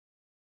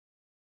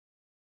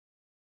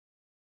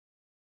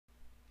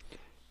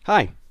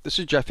Hi, this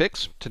is Jeff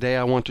Hicks. Today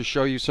I want to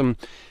show you some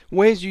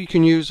ways you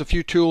can use a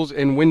few tools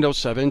in Windows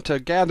 7 to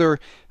gather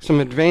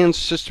some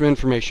advanced system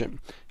information.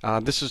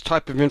 This is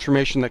type of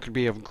information that could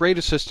be of great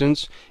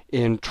assistance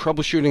in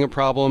troubleshooting a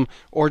problem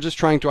or just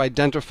trying to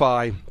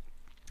identify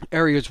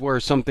areas where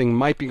something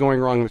might be going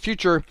wrong in the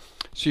future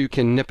so you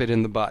can nip it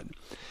in the bud.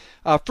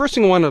 First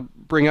thing I want to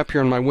bring up here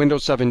on my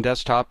Windows 7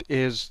 desktop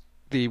is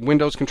the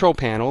Windows control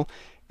panel,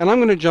 and I'm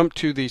going to jump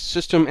to the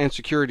System and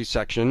Security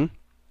section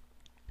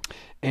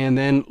and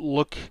then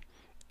look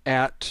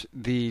at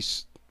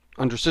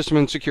under System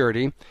and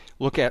Security,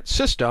 look at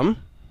System.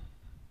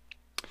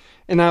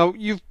 And now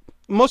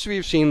most of you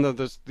have seen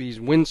these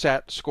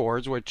WinSat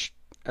scores, which,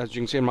 as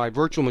you can see in my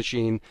virtual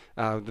machine,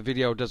 the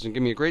video doesn't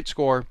give me a great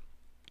score,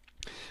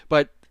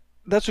 but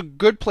that's a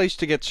good place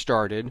to get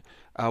started.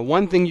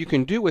 One thing you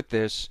can do with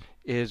this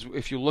is,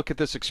 if you look at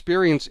this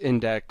experience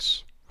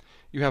index,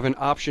 you have an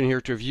option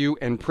here to view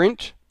and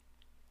print.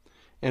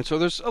 And so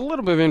there's a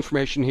little bit of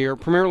information here,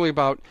 primarily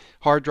about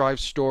hard drive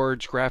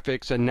storage,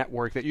 graphics, and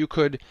network that you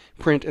could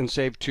print and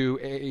save to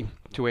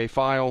a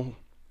file.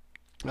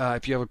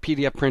 If you have a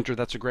PDF printer,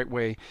 that's a great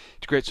way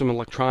to create some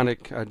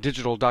electronic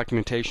digital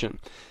documentation.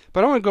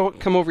 But I want to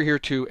come over here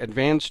to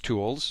Advanced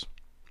Tools.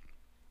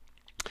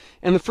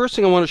 And the first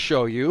thing I want to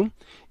show you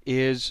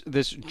is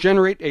this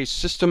Generate a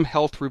System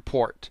Health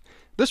Report.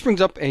 This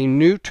brings up a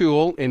new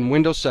tool in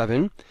Windows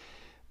 7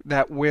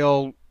 that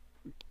will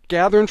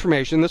gather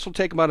information. This will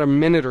take about a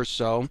minute or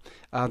so.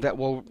 That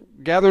will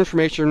gather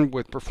information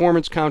with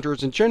performance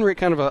counters and generate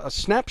kind of a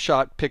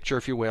snapshot picture,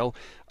 if you will,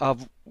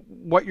 of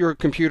what your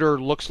computer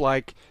looks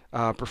like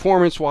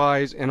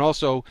performance-wise, and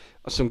also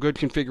some good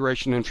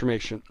configuration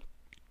information.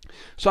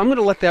 So I'm going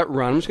to let that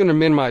run. I'm just going to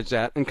minimize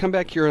that and come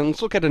back here and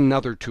let's look at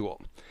another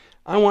tool.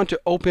 I want to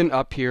open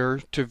up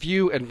here to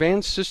view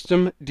advanced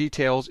system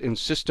details in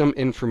system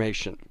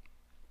information.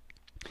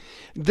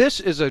 This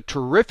is a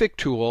terrific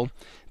tool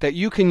that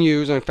you can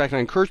use, and in fact I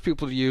encourage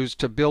people to use,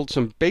 to build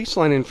some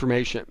baseline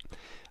information.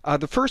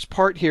 The first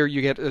part here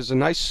you get is a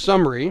nice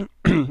summary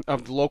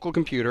of the local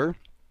computer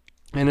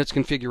and its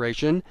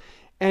configuration,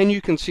 and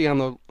you can see on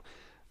the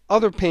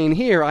other pane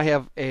here I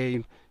have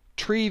a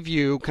tree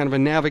view, kind of a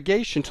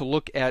navigation to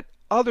look at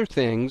other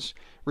things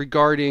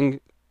regarding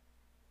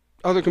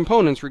other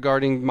components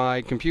regarding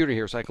my computer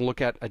here. So I can look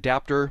at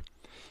adapter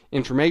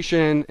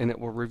information and it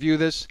will review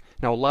this.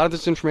 Now a lot of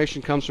this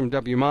information comes from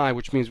WMI,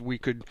 which means we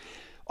could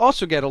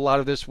also get a lot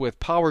of this with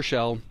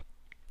PowerShell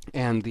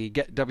and the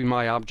get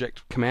WMI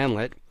object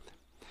commandlet.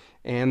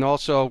 And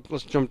also,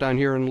 let's jump down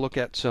here and look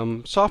at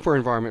some software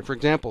environment. For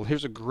example,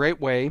 here's a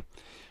great way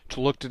to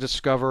look to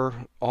discover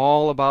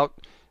all about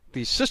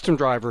the system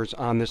drivers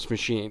on this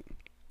machine.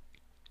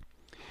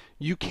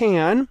 You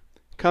can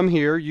come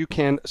here, you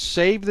can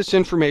save this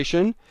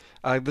information.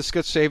 This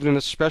gets saved in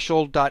a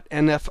special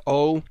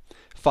 .nfo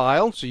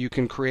file, so you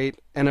can create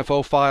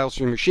NFO files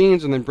for your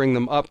machines and then bring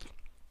them up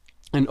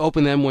and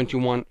open them when you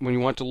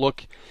want to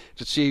look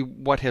to see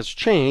what has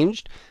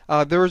changed.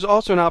 There is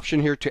also an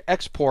option here to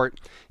export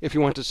if you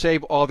want to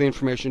save all the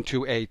information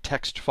to a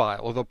text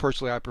file, although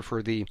personally I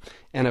prefer the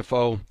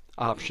NFO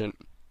option.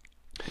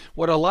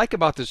 What I like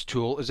about this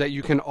tool is that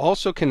you can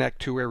also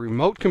connect to a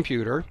remote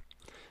computer.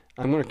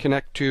 I'm going to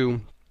connect to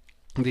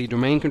the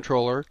domain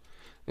controller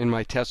in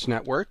my test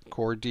network,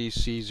 Core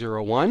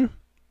DC01.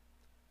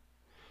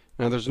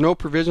 Now there's no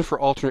provision for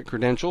alternate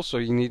credentials, so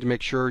you need to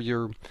make sure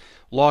you're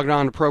logged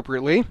on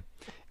appropriately.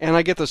 And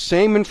I get the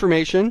same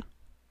information.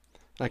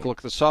 I can look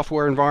at the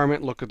software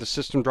environment, look at the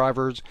system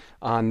drivers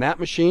on that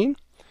machine.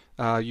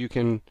 You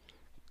can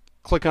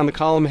click on the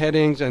column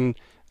headings, and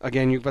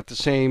again you've got the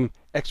same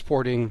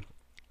exporting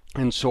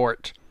and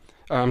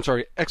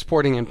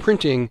exporting and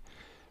printing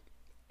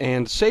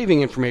and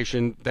saving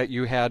information that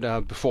you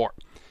had before.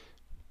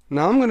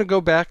 Now I'm going to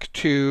go back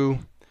to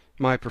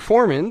my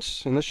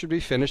performance, and this should be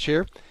finished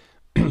here.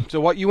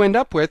 So what you end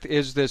up with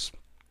is this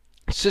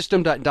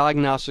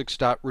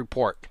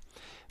system.diagnostics.report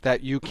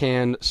that you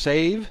can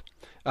save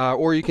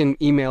or you can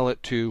email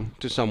it to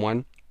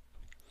someone.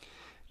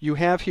 You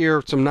have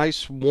here some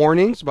nice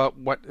warnings about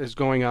what is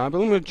going on,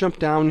 but I'm going to jump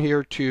down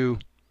here to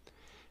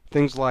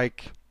things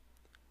like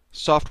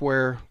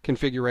hardware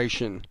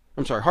configuration.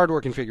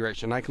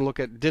 I can look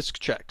at disk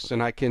checks,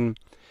 and I can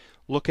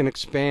look and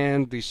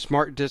expand the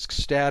smart disk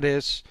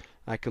status.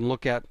 I can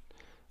look at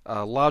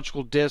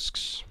logical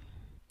disks.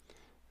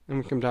 And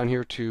we come down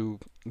here to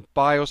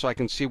BIOS, so I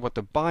can see what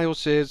the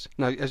BIOS is.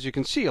 Now, as you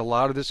can see, a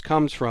lot of this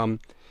comes from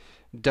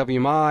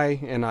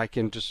WMI, and I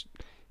can just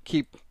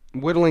keep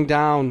whittling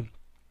down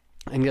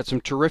and get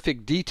some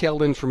terrific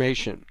detailed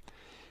information.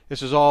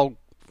 This is all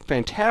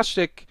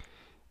fantastic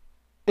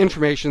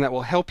information that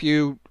will help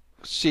you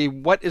see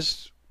what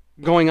is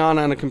going on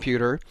a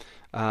computer.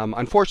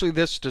 Unfortunately,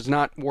 this does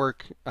not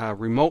work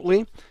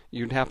remotely.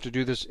 You'd have to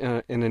do this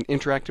in an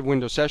interactive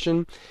Windows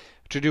session.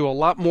 To do a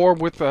lot more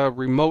with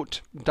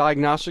remote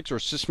diagnostics or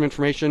system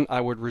information,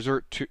 I would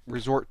resort to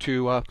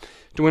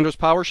Windows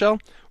PowerShell,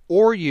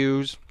 or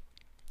use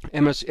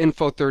MS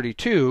Info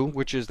 32,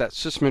 which is that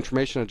system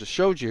information I just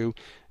showed you.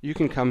 You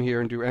can come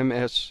here and do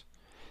MS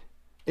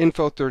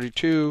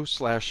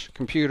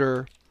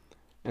info32/computer,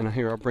 and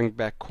here I'll bring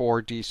back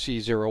core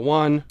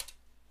DC01,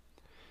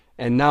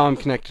 and now I'm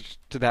connected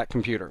to that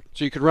computer.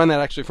 So you could run that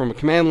actually from a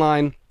command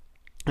line,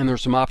 and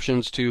there's some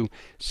options to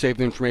save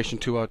the information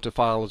to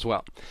file as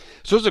well.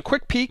 So this is a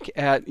quick peek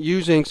at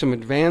using some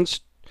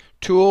advanced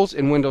tools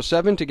in Windows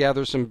 7 to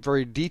gather some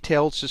very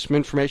detailed system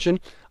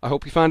information. I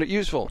hope you found it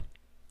useful.